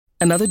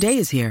Another day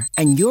is here,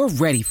 and you're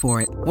ready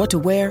for it. What to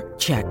wear?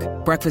 Check.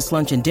 Breakfast,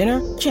 lunch, and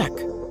dinner? Check.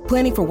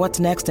 Planning for what's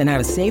next and how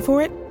to save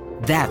for it?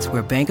 That's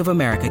where Bank of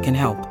America can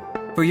help.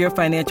 For your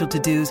financial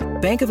to-dos,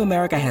 Bank of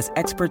America has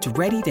experts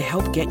ready to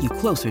help get you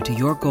closer to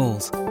your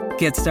goals.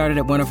 Get started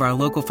at one of our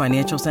local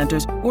financial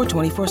centers or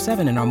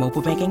 24/7 in our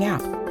mobile banking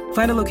app.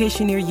 Find a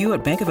location near you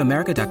at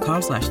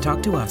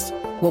bankofamerica.com/talktous.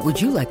 What would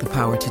you like the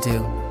power to do?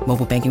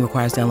 Mobile banking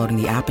requires downloading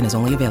the app and is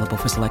only available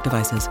for select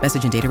devices.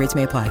 Message and data rates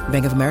may apply.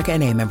 Bank of America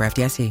N.A., member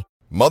FDIC.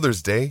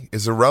 Mother's Day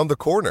is around the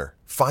corner.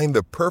 Find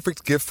the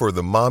perfect gift for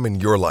the mom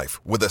in your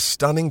life with a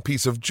stunning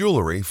piece of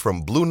jewelry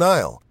from Blue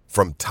Nile.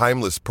 From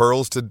timeless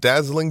pearls to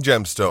dazzling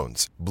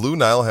gemstones, Blue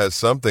Nile has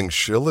something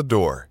she'll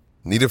adore.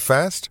 Need it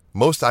fast?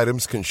 Most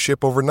items can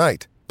ship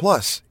overnight.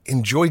 Plus,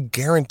 enjoy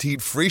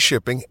guaranteed free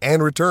shipping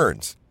and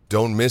returns.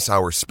 Don't miss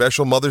our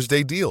special Mother's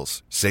Day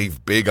deals.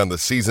 Save big on the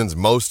season's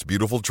most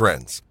beautiful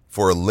trends.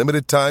 For a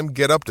limited time,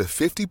 get up to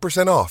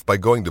 50% off by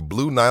going to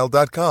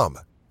BlueNile.com.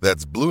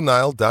 That's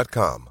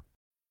BlueNile.com.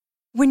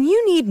 When you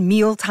need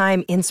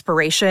mealtime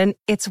inspiration,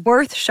 it's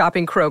worth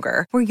shopping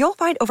Kroger, where you'll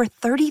find over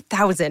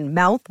 30,000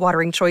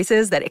 mouth-watering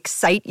choices that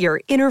excite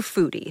your inner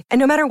foodie. And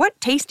no matter what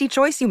tasty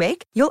choice you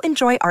make, you'll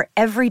enjoy our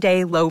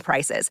everyday low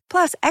prices,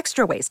 plus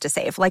extra ways to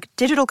save, like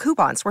digital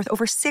coupons worth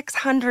over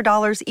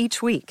 $600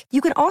 each week. You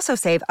can also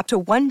save up to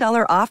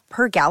 $1 off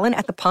per gallon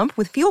at the pump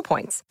with fuel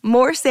points.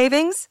 More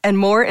savings and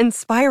more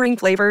inspiring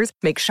flavors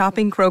make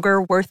shopping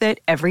Kroger worth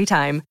it every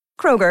time.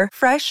 Kroger,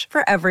 fresh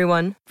for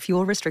everyone.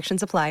 Fuel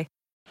restrictions apply.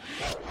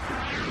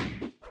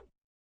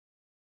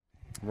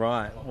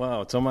 Right,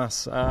 well,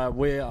 Tomas,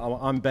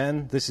 I'm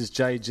Ben, this is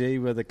JG,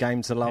 we're the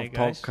Game to Love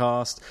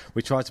podcast.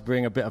 We try to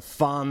bring a bit of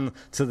fun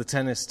to the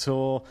tennis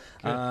tour,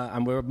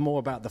 and we're more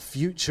about the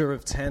future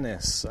of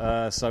tennis.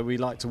 So we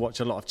like to watch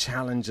a lot of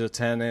challenger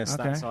tennis,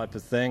 that type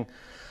of thing.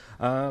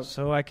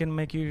 So I can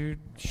make you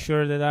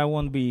sure that I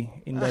won't be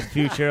in that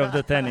future of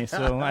the tennis.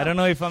 So I don't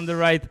know if I'm the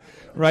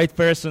right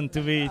person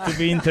to be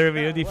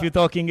interviewed if you're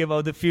talking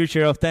about the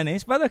future of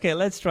tennis. But okay,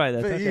 let's try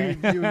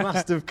that. But you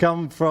must have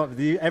come from.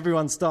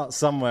 Everyone starts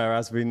somewhere,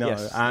 as we know,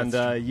 yes, and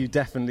you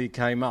definitely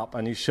came up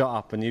and you shot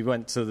up and you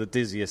went to the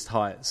dizziest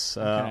heights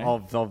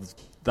of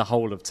the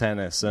whole of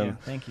tennis. And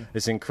thank you.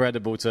 It's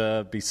incredible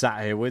to be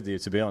sat here with you,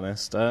 to be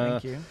honest.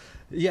 Thank you.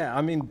 Yeah,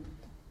 I mean,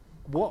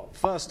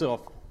 first off,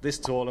 this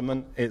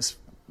tournament, it's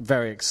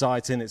very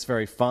exciting, it's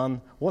very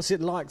fun. What's it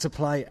like to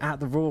play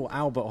at the Royal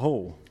Albert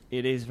Hall?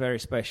 It is very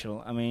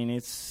special. I mean,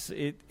 it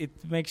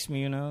makes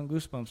me,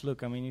 goosebumps.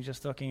 Look, I mean, you're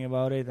just talking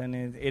about it, and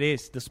it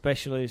is. The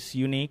special is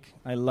unique.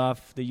 I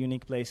love the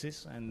unique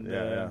places, and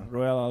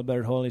Royal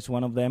Albert Hall is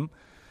one of them.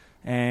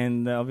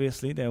 And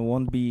obviously, there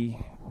won't be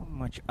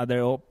much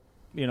other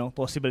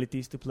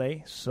possibilities to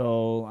play.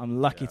 So I'm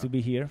lucky to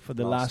be here for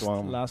the last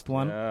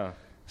one. Yeah.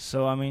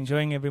 So I'm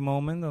enjoying every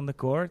moment on the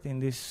court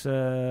in this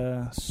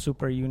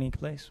super unique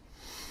place.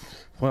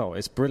 Well,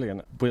 it's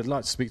brilliant. We'd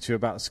like to speak to you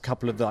about a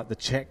couple of the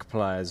Czech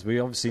players. We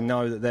obviously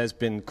know that there's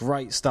been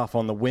great stuff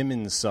on the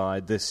women's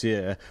side this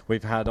year.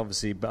 We've had,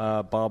 obviously,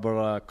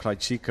 Barbara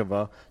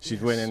Krejcikova. She's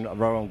winning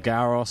Roland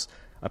Garros.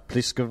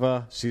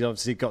 Pliskova, she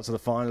obviously got to the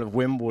final of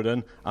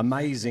Wimbledon.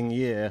 Amazing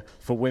year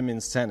for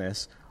women's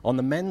tennis. On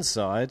the men's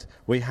side,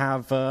 we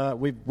have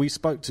we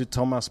spoke to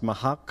Tomas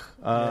Berdych,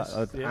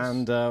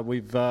 and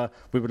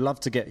we would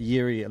love to get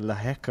Jiří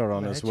Lehečka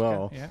on as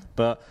well. Yeah.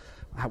 But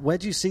where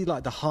do you see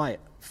the height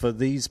for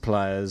these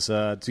players?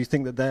 Do you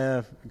think that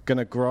they're going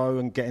to grow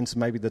and get into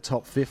maybe the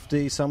top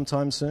 50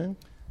 sometime soon?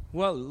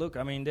 Well, look,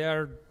 I mean,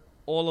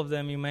 all of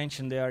them you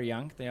mentioned, they are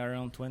young. They are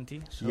around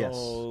 20. So yes,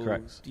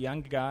 correct.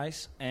 Young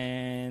guys.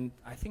 And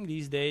I think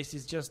these days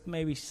it's just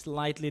maybe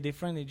slightly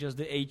different. It's just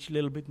the age a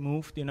little bit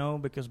moved,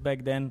 because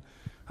back then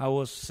I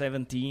was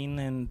 17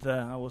 and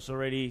I was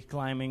already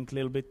climbing a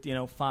little bit,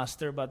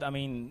 faster. But, I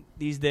mean,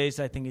 these days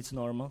I think it's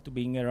normal to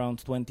being around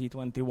 20,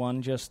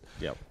 21.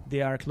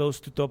 They are close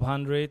to top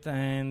 100.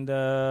 And,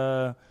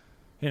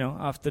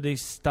 after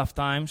these tough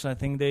times, I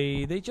think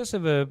they just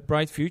have a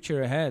bright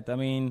future ahead. I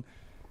mean,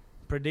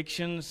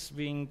 predictions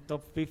being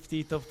top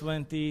 50, top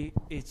 20,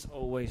 it's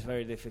always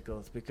very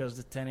difficult because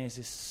the tennis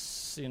is,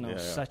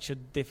 such a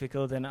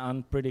difficult and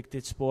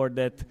unpredicted sport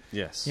that,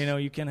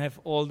 you can have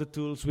all the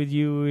tools with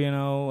you,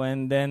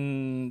 and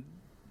then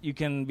you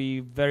can be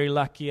very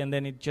lucky and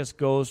then it just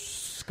goes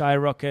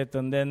skyrocket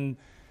and then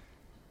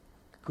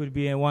could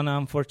be one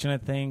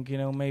unfortunate thing,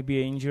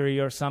 maybe an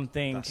injury or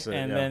something,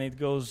 then it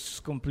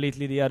goes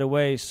completely the other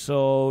way.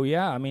 So,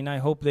 I mean, I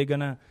hope they're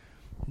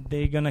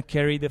gonna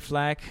carry the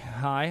flag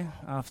high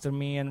after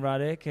me and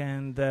Radek,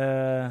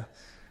 and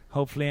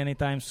hopefully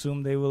anytime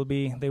soon they will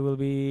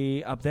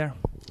be up there.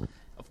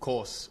 Of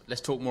course,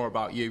 let's talk more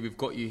about you. We've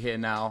got you here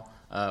now,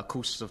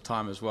 courses of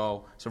time as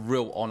well. It's a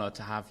real honour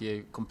to have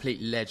you,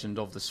 complete legend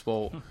of the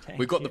sport.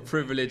 We got the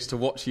privilege to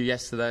watch you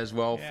yesterday as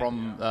well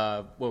from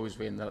where was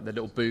we in the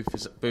little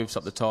booths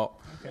up the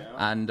top,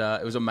 and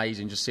it was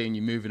amazing just seeing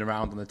you moving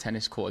around on the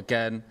tennis court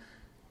again.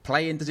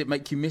 Playing, does it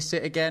make you miss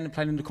it again,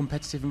 playing in a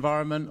competitive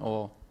environment,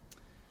 or?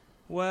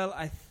 Well,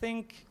 I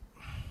think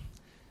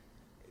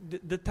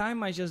the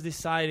time I just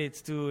decided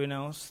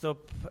to,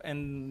 stop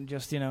and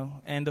just,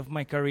 end of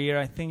my career,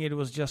 I think it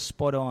was just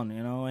spot on,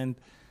 and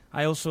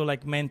I also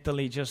like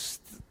mentally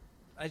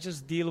I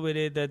just deal with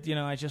it that,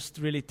 I just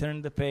really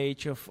turned the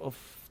page of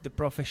the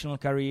professional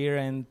career,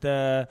 and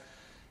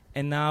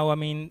now, I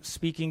mean,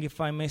 speaking if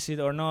I miss it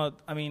or not,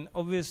 I mean,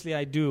 obviously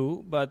I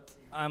do, but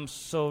I'm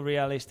so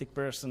realistic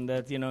person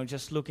that,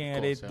 just looking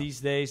at it these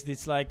days,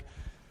 it's like,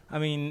 I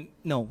mean,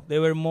 no,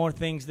 there were more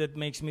things that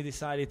makes me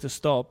decided to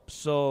stop.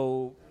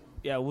 So,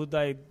 yeah, would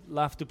I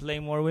love to play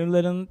more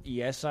Wimbledon?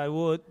 Yes, I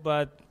would,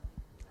 but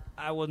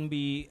I wouldn't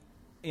be,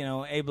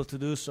 able to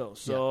do so.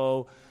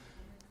 So,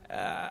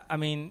 I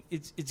mean,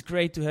 it's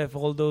great to have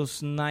all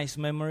those nice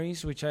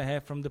memories which I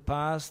have from the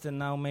past, and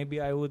now maybe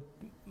I would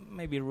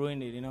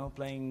ruin it,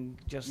 playing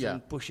just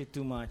and push it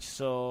too much.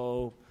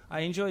 So I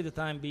enjoy the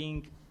time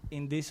being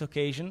in this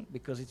occasion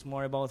because it's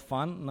more about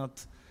fun,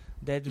 not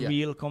that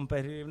real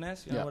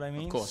competitiveness, you know what I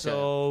mean? Of course,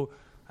 so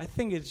I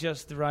think it's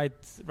just the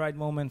right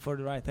moment for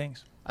the right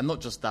things. And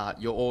not just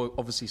that, you're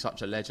obviously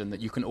such a legend that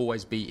you can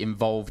always be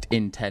involved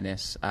in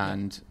tennis.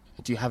 And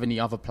do you have any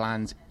other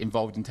plans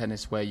involved in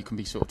tennis where you can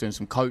be sort of doing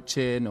some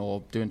coaching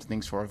or doing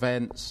things for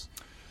events?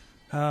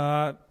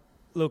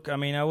 Look, I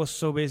mean, I was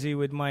so busy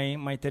with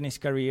my tennis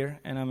career,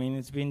 and I mean,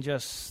 it's been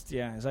just,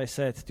 as I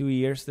said, 2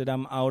 years that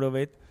I'm out of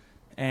it.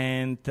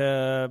 And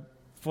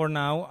for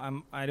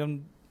now, I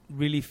don't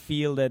really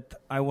feel that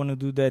I want to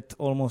do that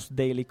almost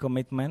daily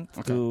commitment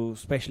to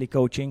especially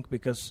coaching,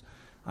 because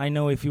I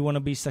know if you want to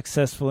be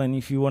successful and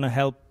if you want to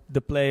help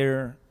the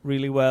player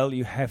really well,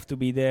 you have to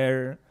be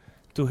there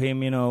to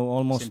him,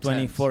 almost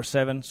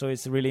 24/7. So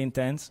it's really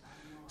intense.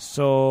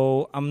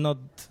 So I'm not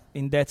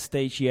in that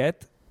stage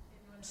yet.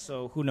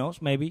 So who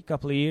knows? Maybe a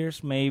couple of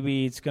years.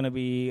 Maybe it's going to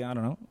be, I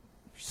don't know,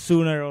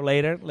 sooner or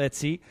later. Let's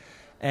see.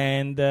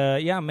 And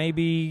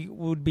maybe it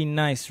would be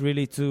nice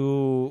really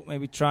to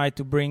maybe try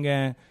to bring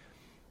a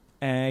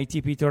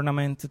ATP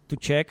tournament to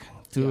Czech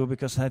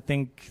because I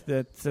think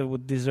that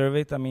would deserve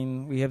it. I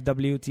mean, we have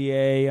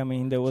WTA. I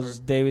mean, there was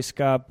Davis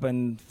Cup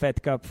and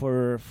Fed Cup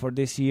for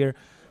this year.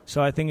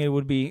 So I think it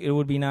would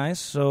be nice.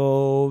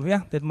 So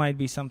that might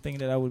be something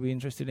that I would be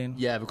interested in.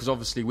 Yeah, because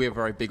obviously we're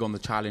very big on the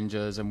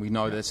challengers, and we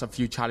know there's a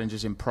few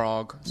challenges in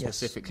Prague,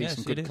 specifically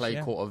some good clay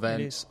court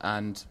events.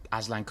 And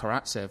Aslan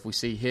Karatsev, we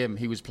see him.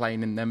 He was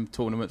playing in them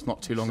tournaments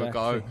not too long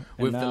ago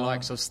with the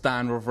likes of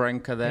Stan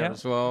Wawrinka there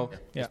as well.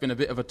 It's been a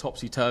bit of a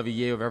topsy-turvy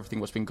year with everything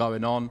what's been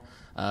going on.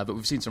 But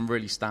we've seen some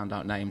really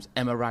standout names.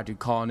 Emma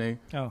Raducanu,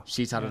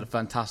 she's had a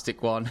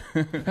fantastic one.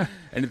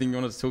 Anything you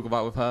wanted to talk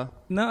about with her?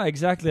 No,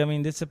 exactly. I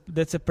mean,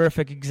 that's a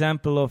perfect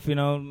example of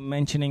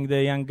mentioning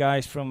the young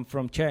guys from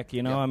Czech.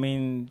 I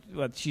mean,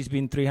 she's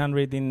been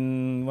 300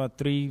 in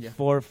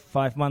 4,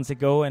 5 months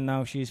ago, and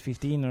now she's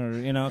 15,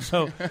 or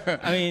So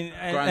I mean,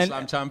 Grand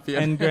Slam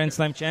champion and Grand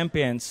Slam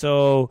champion.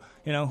 So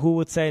who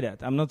would say that?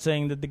 I'm not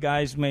saying that the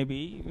guys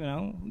maybe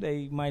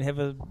they might have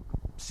a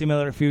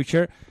similar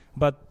future.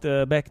 But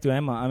back to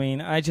Emma. I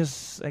mean, I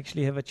just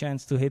actually have a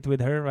chance to hit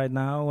with her right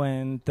now,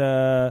 and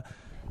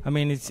I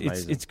mean,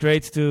 it's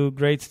great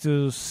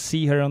to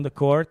see her on the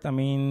court. I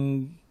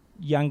mean,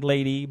 young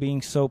lady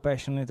being so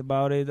passionate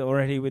about it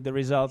already with the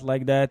result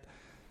like that.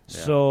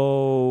 Yeah.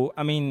 So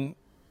I mean,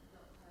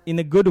 in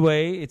a good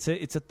way, it's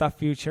a tough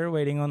future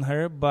waiting on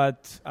her,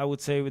 but I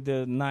would say with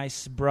the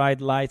nice bright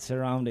lights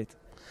around it.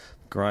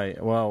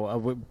 Great. Well,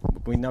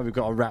 we know we've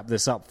got to wrap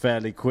this up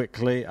fairly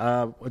quickly.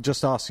 I'll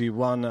just ask you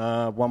one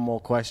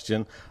more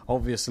question.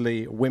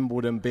 Obviously,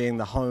 Wimbledon being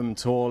the home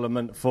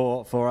tournament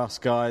for us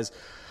guys,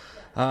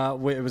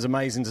 it was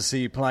amazing to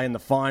see you play in the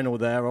final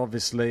there.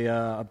 Obviously,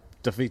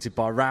 defeated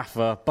by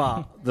Rafa,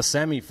 but the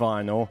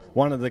semi-final,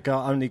 one of the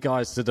only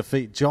guys to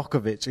defeat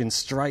Djokovic in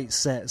straight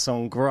sets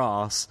on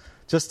grass.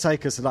 Just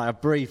take us like a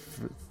brief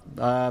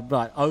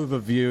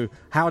overview.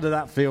 How did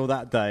that feel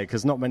that day?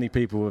 Because not many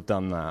people have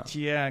done that.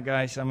 Yeah,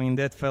 guys. I mean,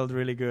 that felt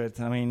really good.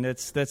 I mean,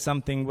 that's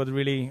something what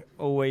really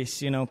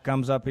always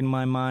comes up in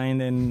my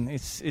mind, and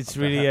it's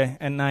really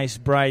a nice,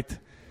 bright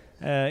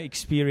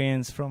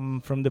experience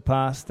from the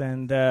past.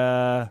 And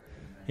I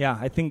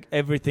think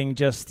everything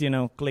just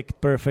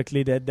clicked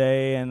perfectly that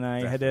day, and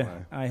I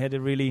had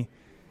a really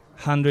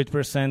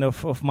 100%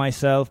 of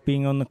myself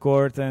being on the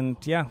court, and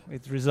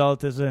it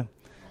resulted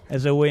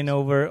as a win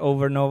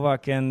over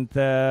Novak. And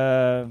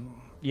I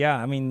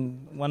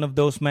mean, one of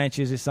those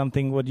matches is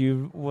something what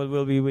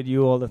will be with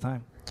you all the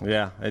time.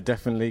 Yeah, it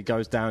definitely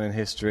goes down in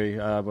history.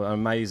 An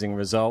amazing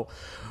result.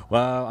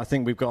 Well, I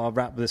think we've got to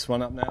wrap this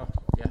one up now.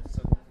 Yeah.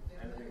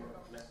 Anything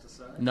left to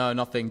say? No,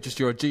 nothing. Just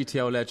you're a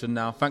GTL legend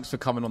now. Thanks for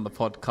coming on the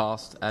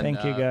podcast. And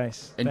thank you,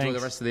 guys. Enjoy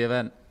the rest of the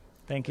event.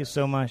 Thank you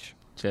so much.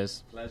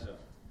 Cheers. Pleasure.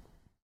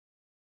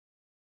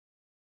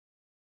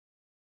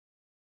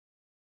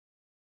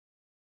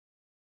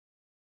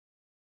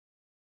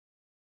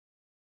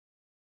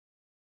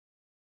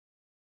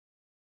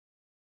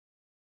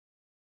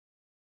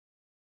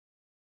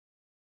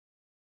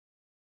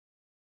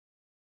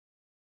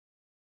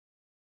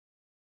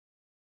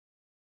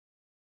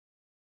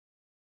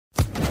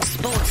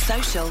 Sports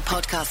Social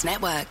Podcast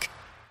Network.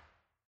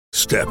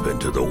 Step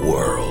into the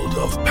world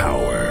of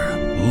power,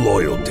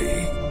 loyalty,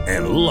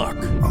 and luck.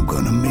 I'm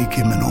gonna make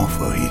him an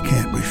offer he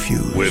can't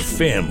refuse. With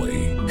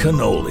family,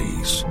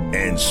 cannolis,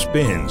 and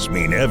spins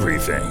mean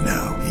everything.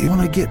 Now, you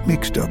wanna get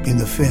mixed up in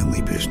the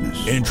family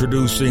business.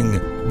 Introducing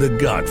The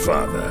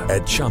Godfather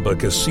at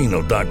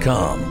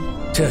ChumbaCasino.com.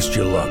 Test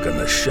your luck in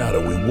the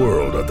shadowy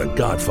world of The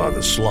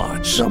Godfather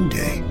slot.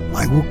 Someday,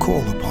 I will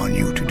call upon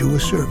you to do a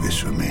service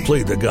for me.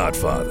 Play The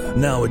Godfather,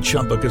 now at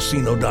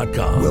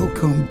ChumbaCasino.com.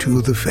 Welcome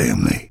to the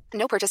family.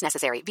 No purchase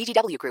necessary.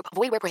 VGW Group.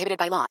 Void where prohibited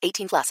by law.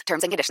 18+.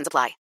 Terms and conditions apply.